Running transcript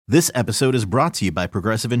This episode is brought to you by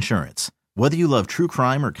Progressive Insurance. Whether you love true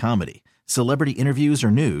crime or comedy, celebrity interviews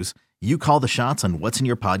or news, you call the shots on what's in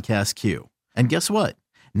your podcast queue. And guess what?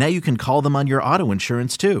 Now you can call them on your auto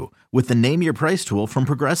insurance too with the Name Your Price tool from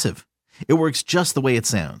Progressive. It works just the way it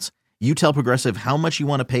sounds. You tell Progressive how much you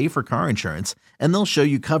want to pay for car insurance, and they'll show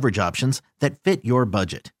you coverage options that fit your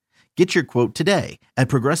budget. Get your quote today at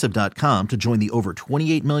Progressive.com to join the over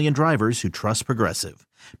 28 million drivers who trust Progressive.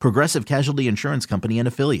 Progressive Casualty Insurance Company and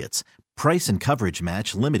Affiliates. Price and coverage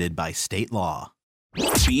match limited by state law.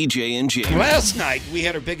 BJ and Jamie. Last night, we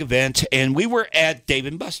had our big event, and we were at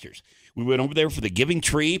Dave & Buster's. We went over there for the Giving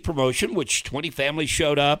Tree promotion, which 20 families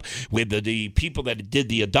showed up. With the people that did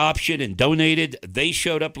the adoption and donated, they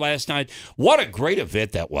showed up last night. What a great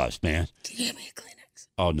event that was, man. Can you give me a Kleenex?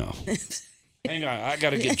 Oh, no. Hang on, I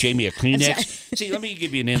got to get Jamie a Kleenex. See, let me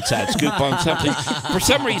give you an inside scoop on something. For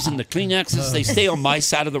some reason, the Kleenexes, they stay on my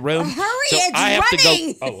side of the room. Hurry, so it's I have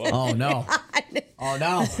running. To go. Oh, no. Oh,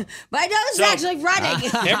 no. My nose is actually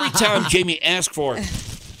running. Every time Jamie asks for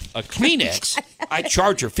a Kleenex, I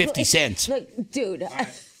charge her 50 cents. Look, dude.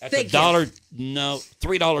 That's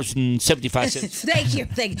 $3.75. Thank you.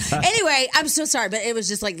 Anyway, I'm so sorry, but it was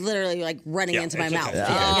just like literally like running into my mouth.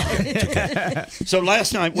 Okay. So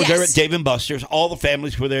last night we were there at Dave & Buster's. All the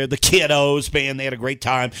families were there. The kiddos, man, they had a great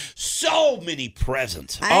time. So many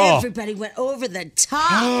presents. Everybody went over the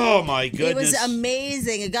top. Oh my goodness! It was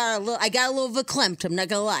amazing. I got a little verklempt. I'm not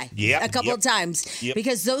gonna lie. Yeah, a couple of times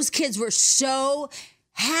because those kids were so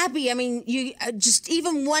happy. I mean, you just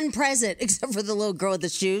even one present, except for the little girl with the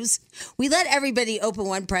shoes. We let everybody open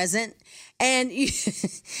one present, and you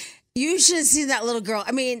should have seen that little girl.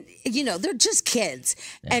 I mean, they're just kids,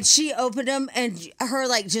 and she opened them, and her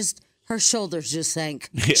shoulders just sank.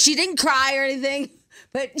 She didn't cry or anything.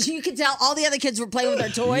 But you could tell all the other kids were playing with their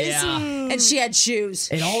toys, and she had shoes.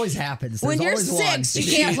 It always happens. When you're 6,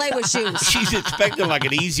 you can't play with shoes. She's expecting like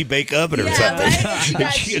an Easy Bake Oven or something. Right?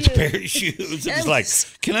 And she gets a pair of shoes. It's like,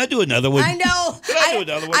 can I do another one? I know. Can I do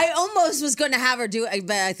another one? I almost was going to have her do it,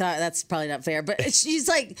 but I thought that's probably not fair. But she's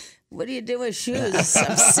like, what do you do with shoes?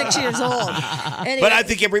 I'm 6 years old. Anyway. But I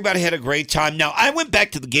think everybody had a great time. Now, I went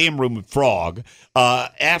back to the game room with Frog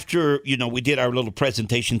after, we did our little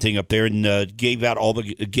presentation thing up there and gave out all the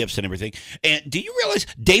gifts and everything. And do you realize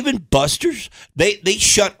Dave & Buster's, they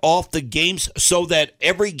shut off the games so that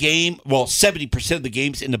every game, 70% of the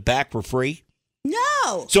games in the back were free?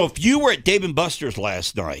 No. So if you were at Dave & Buster's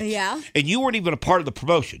last night, and you weren't even a part of the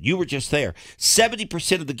promotion, you were just there,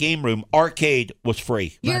 70% of the game room arcade was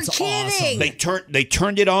free. You're kidding. Awesome. They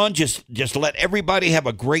turned it on, just let everybody have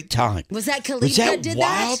a great time. Was that Khalib Was that did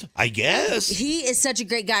wild? that? I guess. He is such a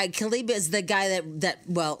great guy. Khalib is the guy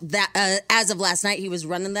that as of last night, he was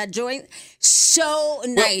running that joint. So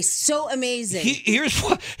nice, so amazing. Here's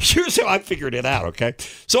how I figured it out, okay?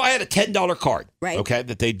 So I had a $10 card, okay,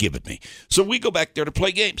 that they'd given me. So we go back there to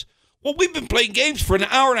play games. Well, we've been playing games for an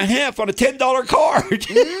hour and a half on a $10 card.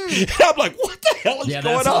 And I'm like, what the hell is going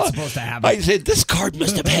that's on? not supposed to happen. I said, this card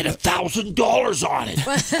must have had $1,000 on it.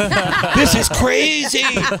 This is crazy.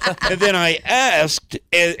 And then I asked,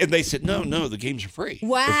 and they said, no, the games are free.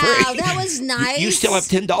 Wow, free. that was nice. You still have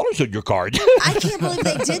 $10 on your card. I can't believe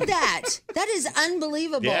they did that. That is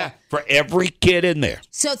unbelievable. Yeah, for every kid in there.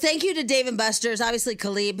 So thank you to Dave & Buster's. Obviously,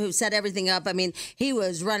 Khalib, who set everything up. I mean, he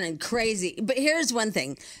was running crazy. But here's one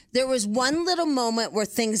thing. There was one little moment where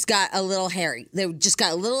things got a little hairy. They just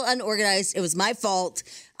got a little unorganized. It was my fault.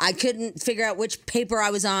 I couldn't figure out which paper I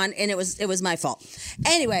was on, and it was my fault.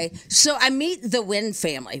 Anyway, so I meet the Wynn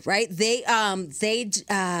family, right? They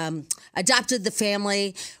adopted the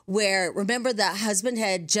family where, remember, the husband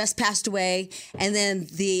had just passed away, and then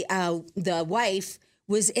the wife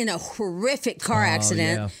was in a horrific car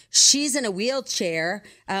accident. Yeah. She's in a wheelchair.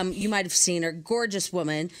 You might have seen her. Gorgeous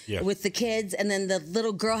woman with the kids. And then the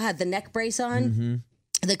little girl had the neck brace on,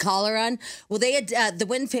 the collar on. Well, they had the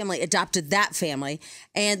Wynn family adopted that family,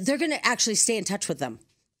 and they're going to actually stay in touch with them.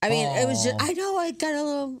 I mean, it was just, I know I got a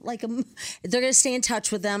little, they're going to stay in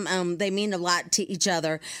touch with them. They mean a lot to each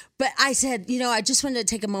other. But I said, I just wanted to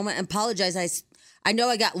take a moment and apologize. I know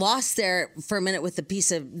I got lost there for a minute with the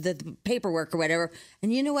piece of the paperwork or whatever.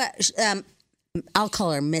 And you know what? I'll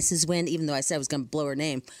call her Mrs. Wynn, even though I said I was going to blow her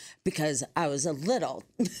name because I was a little.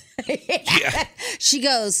 Yeah. She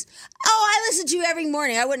goes, I listen to you every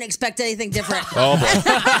morning. I wouldn't expect anything different. Oh, boy.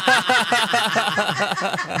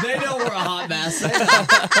 They know we're a hot mess.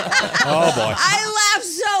 Oh, boy. I laughed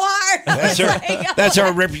so hard. That's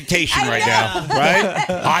our reputation right now, right?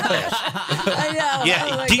 Hotness. I know. Yeah.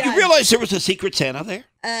 Oh my Did you God. realize there was a Secret Santa there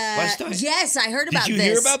last night? Yes, I heard about this. Did you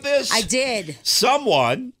hear about this? I did.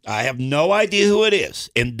 Someone, I have no idea who it is,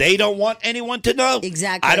 and they don't want anyone to know.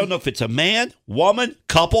 Exactly. I don't know if it's a man, woman,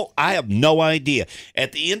 couple. I have no idea.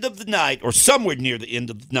 At the end of the night, or somewhere near the end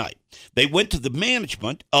of the night, they went to the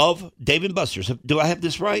management of Dave & Buster's. Do I have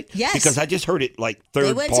this right? Yes. Because I just heard it like third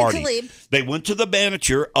They went party. to Khalib. They went to the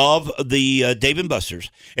manager of the Dave &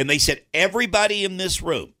 Buster's, and they said, everybody in this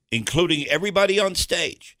room, including everybody on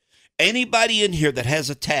stage, anybody in here that has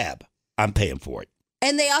a tab, I'm paying for it.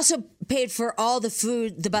 And they also paid for all the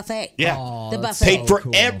food, the buffet. Yeah. The that's buffet. Paid for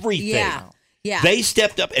cool. everything. Yeah. Yeah. They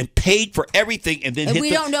stepped up and paid for everything, and then and hit we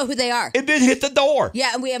the, don't know who they are. and then hit the door.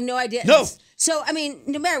 Yeah, and we have no idea. No. So, I mean,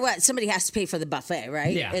 no matter what, somebody has to pay for the buffet,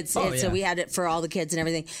 right? Yeah. So we had it for all the kids and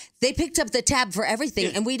everything. They picked up the tab for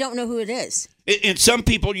everything, and we don't know who it is. And some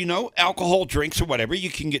people, alcohol, drinks, or whatever,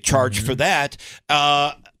 you can get charged for that.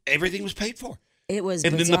 Everything was paid for. It was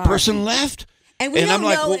And bizarre. then the person left. And we and don't I'm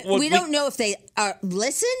like, know. well, we don't know if they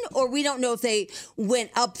listen, or we don't know if they went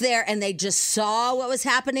up there and they just saw what was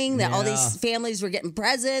happening. That all these families were getting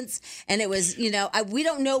presents, and it was, we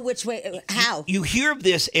don't know which way, how. You hear of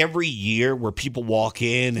this every year where people walk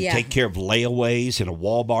in and Yeah. take care of layaways in a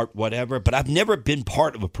Walmart, whatever. But I've never been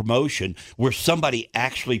part of a promotion where somebody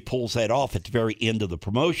actually pulls that off at the very end of the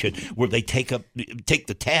promotion, where they take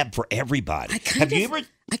the tab for everybody. Have you ever?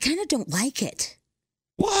 I kind of don't like it.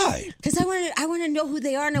 Why? Because I want to know who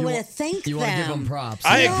they are, and I want to thank them. You want to give them props.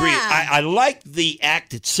 I Yeah. agree. I like the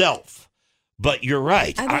act itself, but you're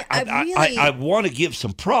right. I want to give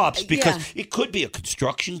some props because Yeah. it could be a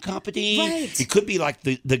construction company. Right. It could be like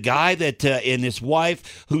the guy that and his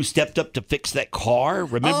wife who stepped up to fix that car.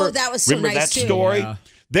 Remember? Oh, that was so remember nice, that too. story? Yeah.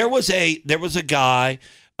 There was a guy.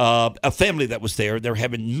 A family that was there, they're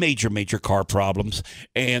having major car problems.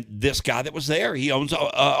 And this guy that was there, he owns an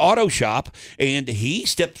auto shop, and he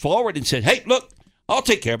stepped forward and said, hey, look, I'll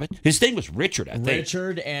take care of it. His name was Richard, I think.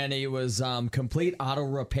 Richard, and he was Complete Auto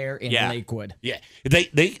Repair in Lakewood. Yeah.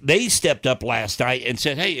 They stepped up last night and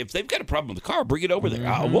said, hey, if they've got a problem with the car, bring it over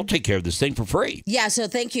there. We'll take care of this thing for free. Yeah, so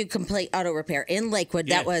thank you, Complete Auto Repair in Lakewood.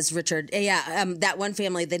 Yeah. That was Richard. Yeah, that one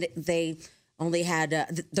family, they only had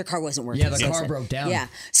their car wasn't working. Yeah, the car broke down. Yeah,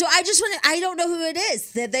 so I don't know who it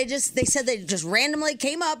is. That they said they just randomly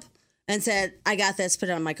came up and said, I got this, put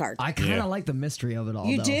it on my card. I kind of like the mystery of it all.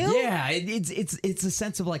 You though. do? Yeah, it's a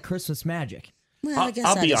sense of like Christmas magic. Well, I guess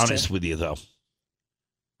I'll that be is honest true. with you, though.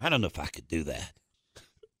 I don't know if I could do that.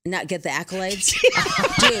 Not get the accolades,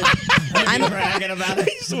 dude. I'm bragging about it.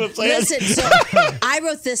 Listen, so I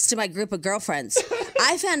wrote this to my group of girlfriends.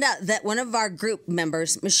 I found out that one of our group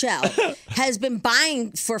members, Michelle, has been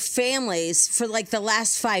buying for families for like the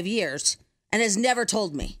last 5 years and has never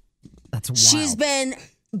told me. That's wild. She's been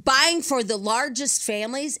buying for the largest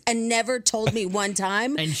families and never told me one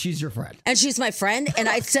time. And she's your friend. And she's my friend. And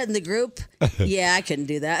I said in the group, yeah, I couldn't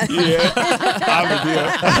do that.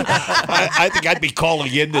 I think I'd be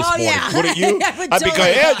calling in this morning. yeah. Wouldn't you? I would I'd be totally.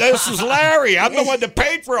 going, yeah, this is Larry. I'm the one that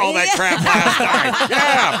paid for all that crap last night.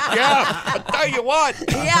 Yeah. I'll tell you what.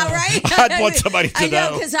 Yeah, right? I'd want somebody to I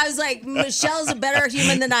know, know. because I was like, Michelle's a better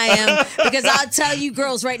human than I am. Because I'll tell you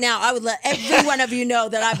girls right now, I would let every one of you know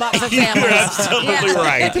that I bought for families. You're absolutely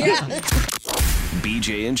right. Yeah.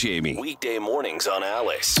 BJ and Jamie. Weekday mornings on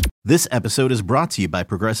Alice. This episode is brought to you by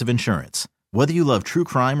Progressive Insurance. Whether you love true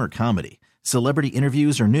crime or comedy, celebrity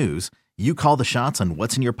interviews or news, you call the shots on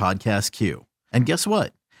what's in your podcast queue. And guess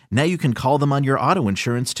what? Now you can call them on your auto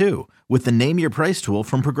insurance too with the Name Your Price tool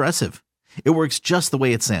from Progressive. It works just the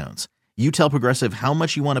way it sounds. You tell Progressive how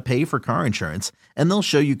much you want to pay for car insurance, and they'll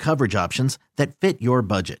show you coverage options that fit your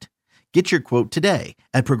budget. Get your quote today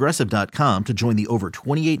at Progressive.com to join the over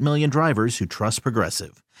 28 million drivers who trust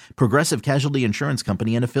Progressive. Progressive Casualty Insurance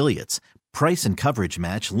Company and Affiliates. Price and coverage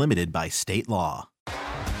match limited by state law.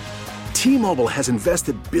 T-Mobile has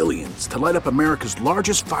invested billions to light up America's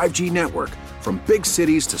largest 5G network, from big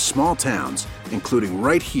cities to small towns, including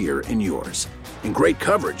right here in yours. And great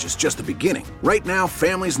coverage is just the beginning. Right now,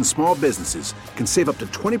 families and small businesses can save up to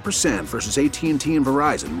 20% versus AT&T and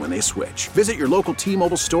Verizon when they switch. Visit your local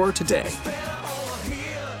T-Mobile store today.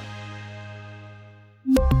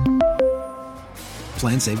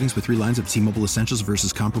 Plan savings with 3 lines of T-Mobile Essentials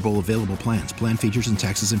versus comparable available plans. Plan features and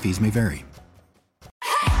taxes and fees may vary.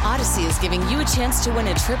 Odyssey is giving you a chance to win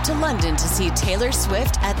a trip to London to see Taylor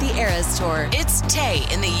Swift at the Eras Tour. It's Tay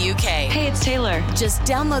in the UK. Hey, it's Taylor. Just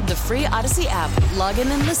download the free Odyssey app, log in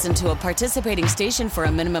and listen to a participating station for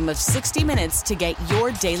a minimum of 60 minutes to get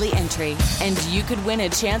your daily entry. And you could win a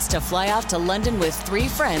chance to fly off to London with 3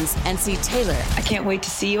 friends and see Taylor. I can't wait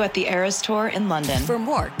to see you at the Eras Tour in London. For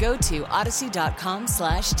more, go to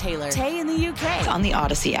odyssey.com/Taylor. Tay in the UK. It's on the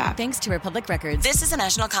Odyssey app. Thanks to Republic Records. This is a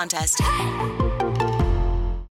national contest.